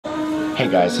Hey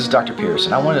guys, this is Dr. Pierce,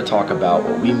 and I wanted to talk about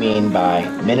what we mean by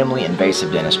minimally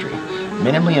invasive dentistry.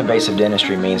 Minimally invasive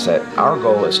dentistry means that our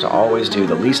goal is to always do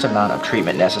the least amount of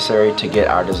treatment necessary to get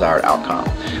our desired outcome.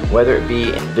 Whether it be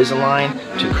Invisalign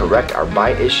to correct our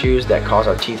bite issues that cause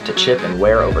our teeth to chip and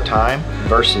wear over time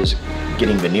versus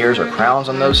getting veneers or crowns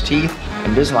on those teeth,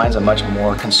 Invisalign is a much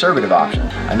more conservative option.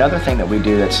 Another thing that we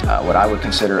do that's what I would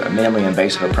consider a minimally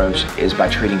invasive approach is by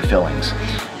treating fillings.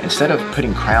 Instead of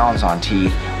putting crowns on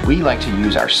teeth, we like to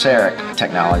use our CEREC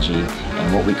technology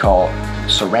and what we call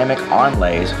ceramic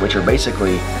onlays, which are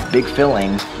basically big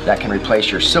fillings that can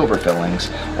replace your silver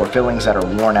fillings or fillings that are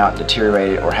worn out,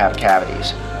 deteriorated, or have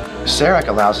cavities. CEREC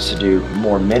allows us to do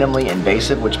more minimally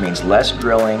invasive, which means less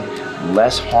drilling,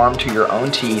 less harm to your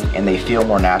own teeth, and they feel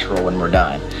more natural when we're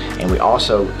done. And we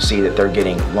also see that they're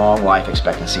getting long life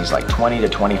expectancies, like 20 to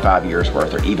 25 years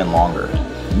worth or even longer.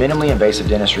 Minimally invasive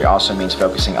dentistry also means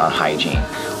focusing on hygiene.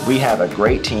 We have a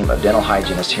great team of dental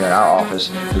hygienists here in our office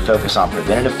who focus on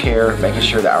preventative care, making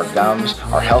sure that our gums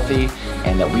are healthy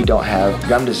and that we don't have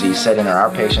gum disease set in our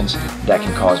patients that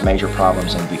can cause major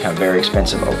problems and become very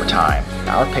expensive over time.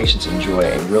 Our patients enjoy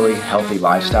a really healthy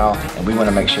lifestyle, and we want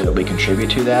to make sure that we contribute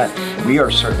to that. We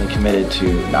are certainly committed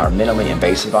to our minimally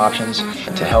invasive options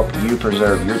to help you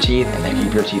preserve your teeth and then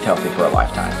keep your teeth healthy for a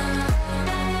lifetime.